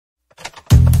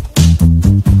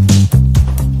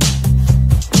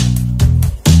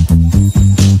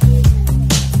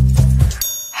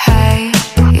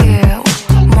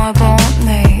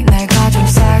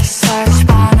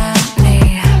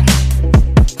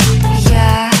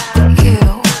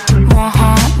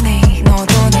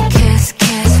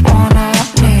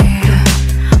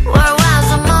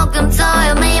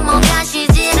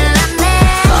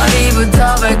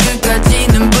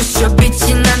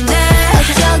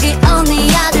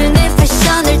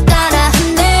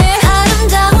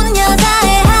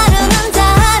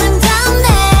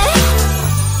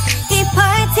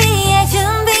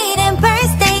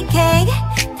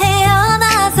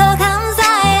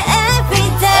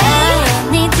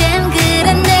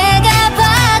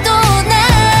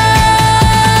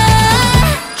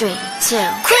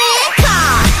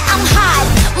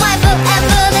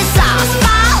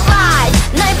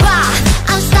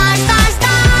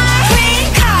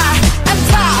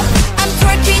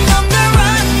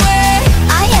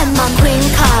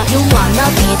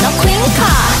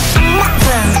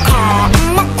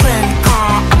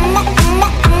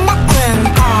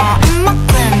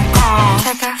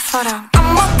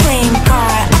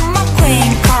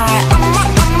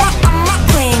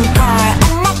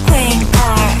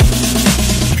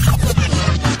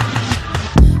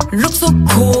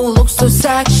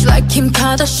Kim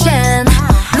Kardashian.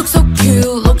 Look so cute,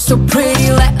 look so pretty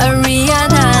like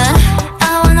Ariana.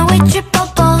 I wanna with you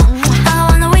bubble, I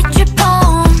wanna with you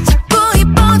bone. 자꾸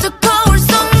이뻐져 거울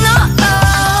속 너.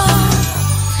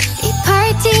 이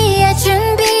파티에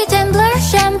준비된 blur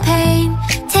champagne.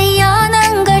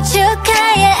 태어난 걸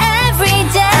축하해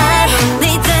everyday.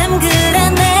 네 닮그라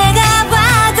내가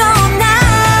봐도 난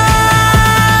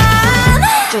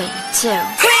 3,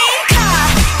 2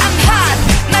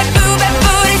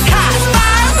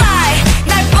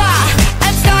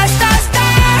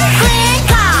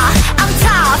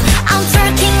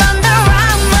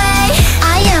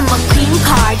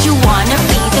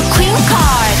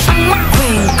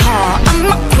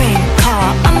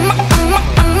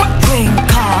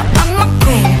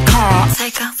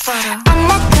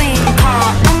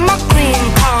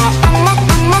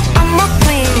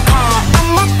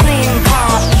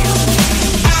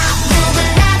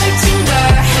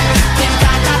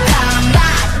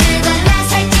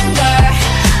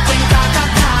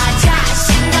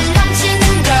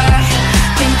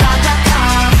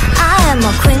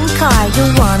 You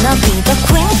wanna be the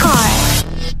queen card.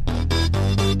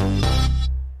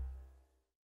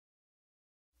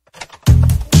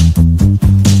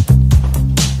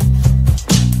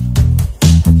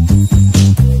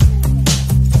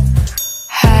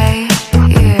 Hey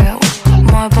you,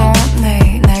 뭘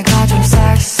보니 내가 좀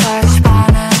섹시해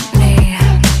반했니.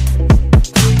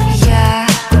 Yeah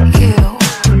you,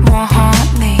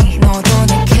 뭐하니 너도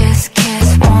내 kiss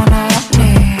kiss 원하니.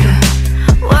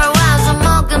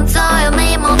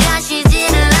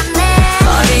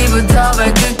 머리부터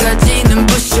발끝까지는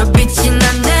부셔 빛이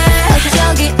나네.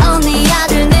 저기 언니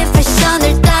아들 내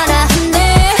패션을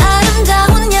따라하네.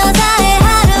 아름다운 여자의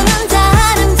하루는 다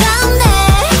아름답네.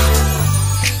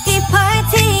 이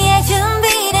파티에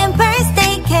준비된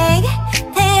birthday cake.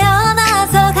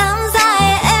 태어나서 감사해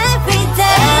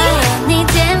everyday. 네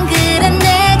닮그란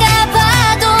내가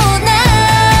봐도 난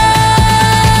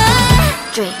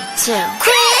 3, 2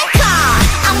 Queen card,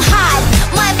 I'm hot.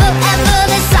 My boob and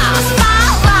booty sauce.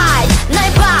 Spotlight, 날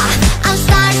봐. I'm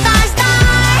star, star, star.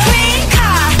 Queen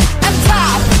card, I'm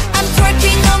top. I'm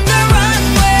twerking on the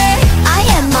runway. I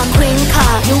am a queen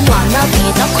card. You wanna be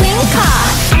the queen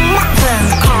card. I'm a queen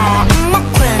card. I'm a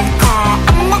queen card.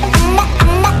 I'm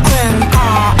a queen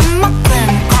card. I'm a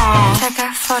queen card. Take a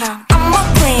photo. I'm a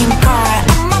queen card.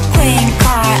 I'm a queen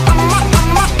card. I'm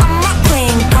a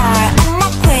queen card. I'm a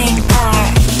queen card.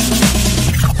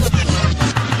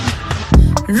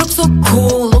 Look so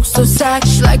cool, look so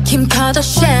sexy like Kim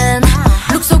Kardashian.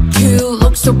 Look so cute,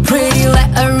 look so pretty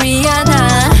like Ariana.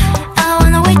 I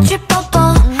wanna with you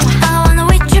bubble, I wanna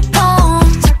with you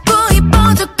bone. 자꾸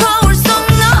이뻐져 거울 속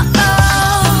너.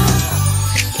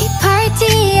 이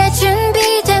파티에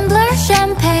준비된 blur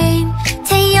champagne.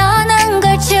 태어난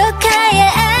걸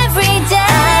축하해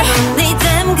everyday. 네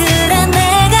닮그라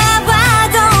내가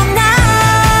봐도 난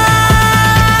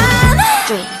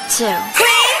 3, 2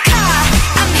 Queen card,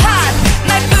 I'm hot.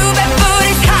 My boob and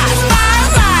booty hot.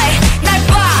 Spotlight, 날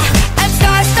봐. I'm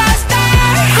star, star,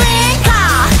 star. Queen card.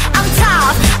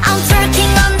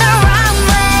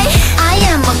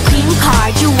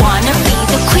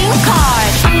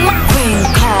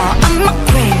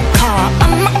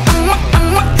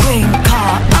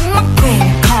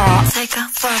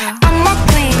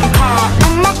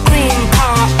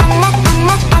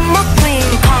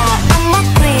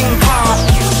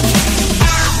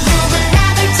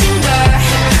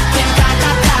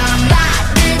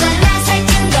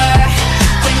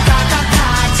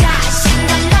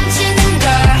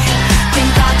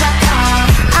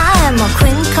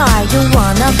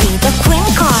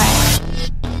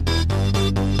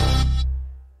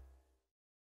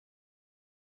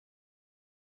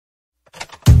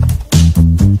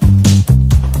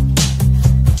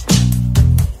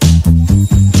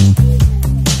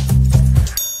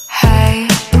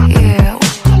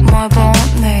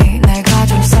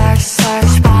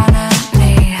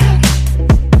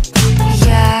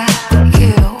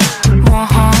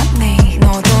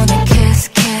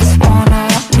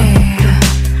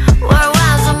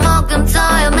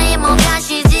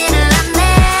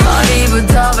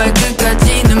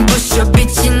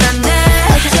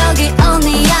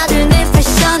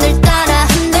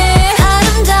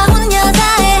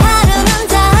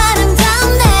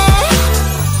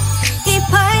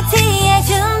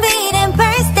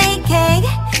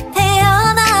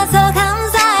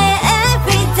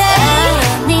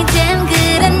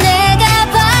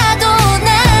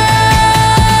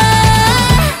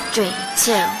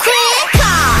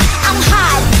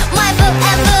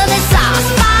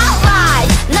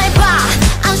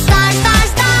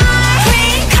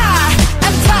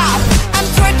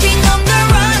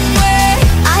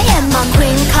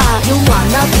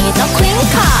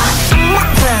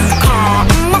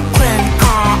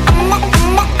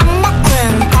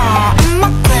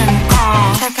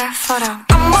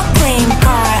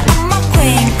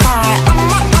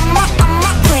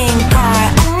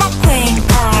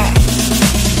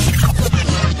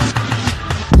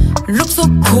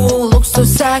 so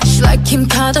sexy like Kim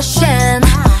Kardashian.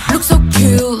 Look so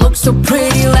cute, look so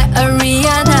pretty like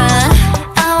Ariana.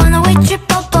 I wanna with you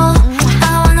뽀뽀,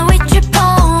 I wanna with you 뽀.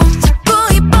 자꾸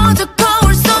이뻐져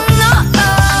거울 속 너.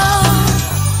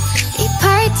 이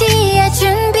파티에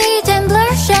준비된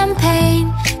blur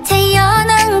champagne.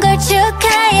 태어난 걸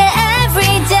축하해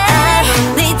every day.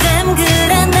 네 땀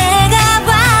그래 내가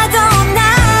봐도 난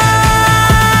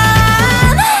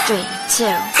 3,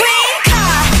 2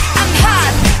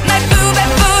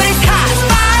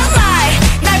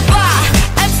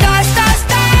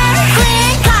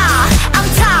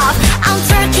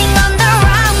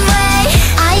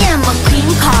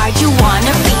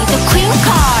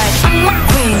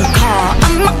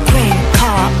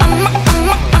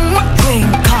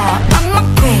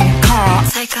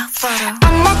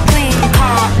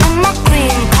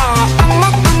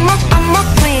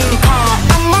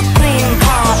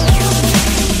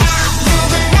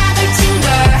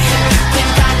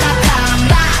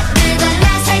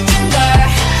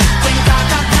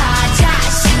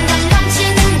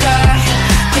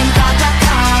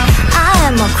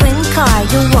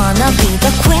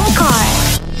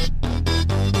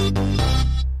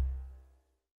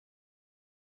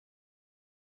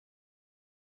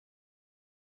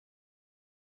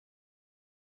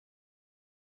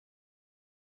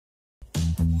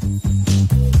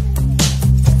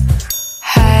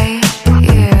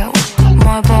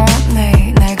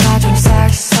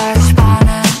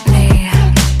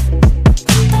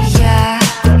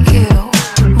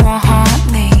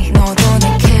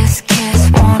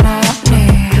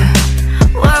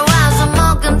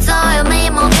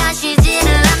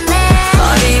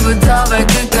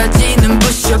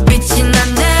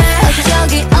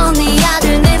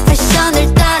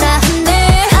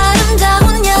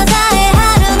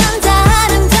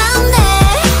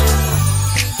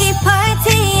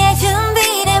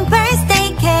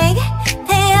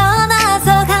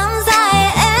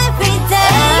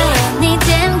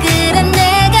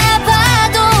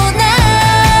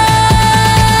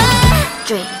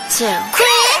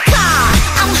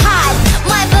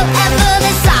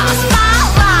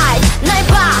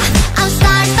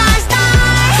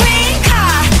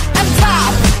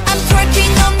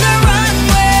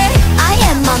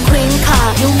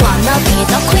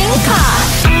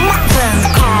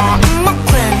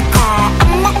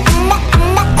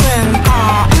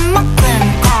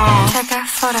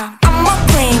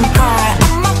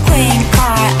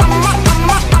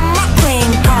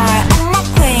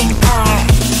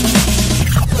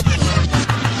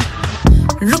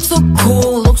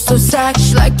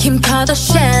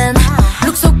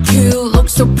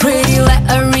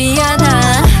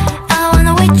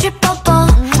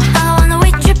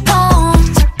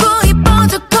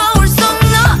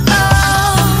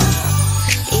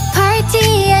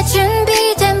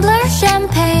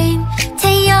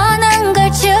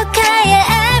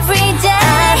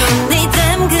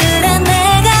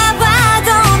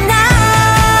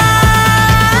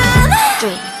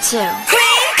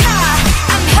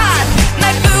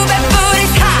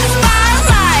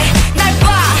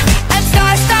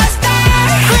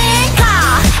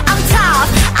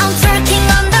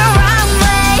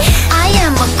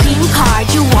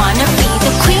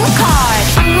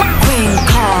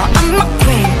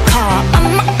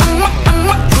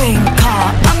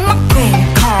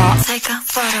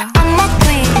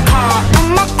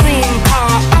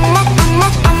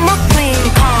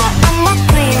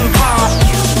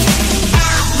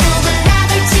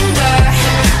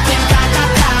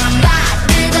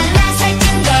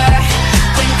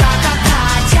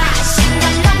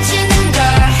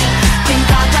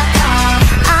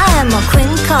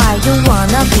 You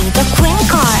wanna be the queen.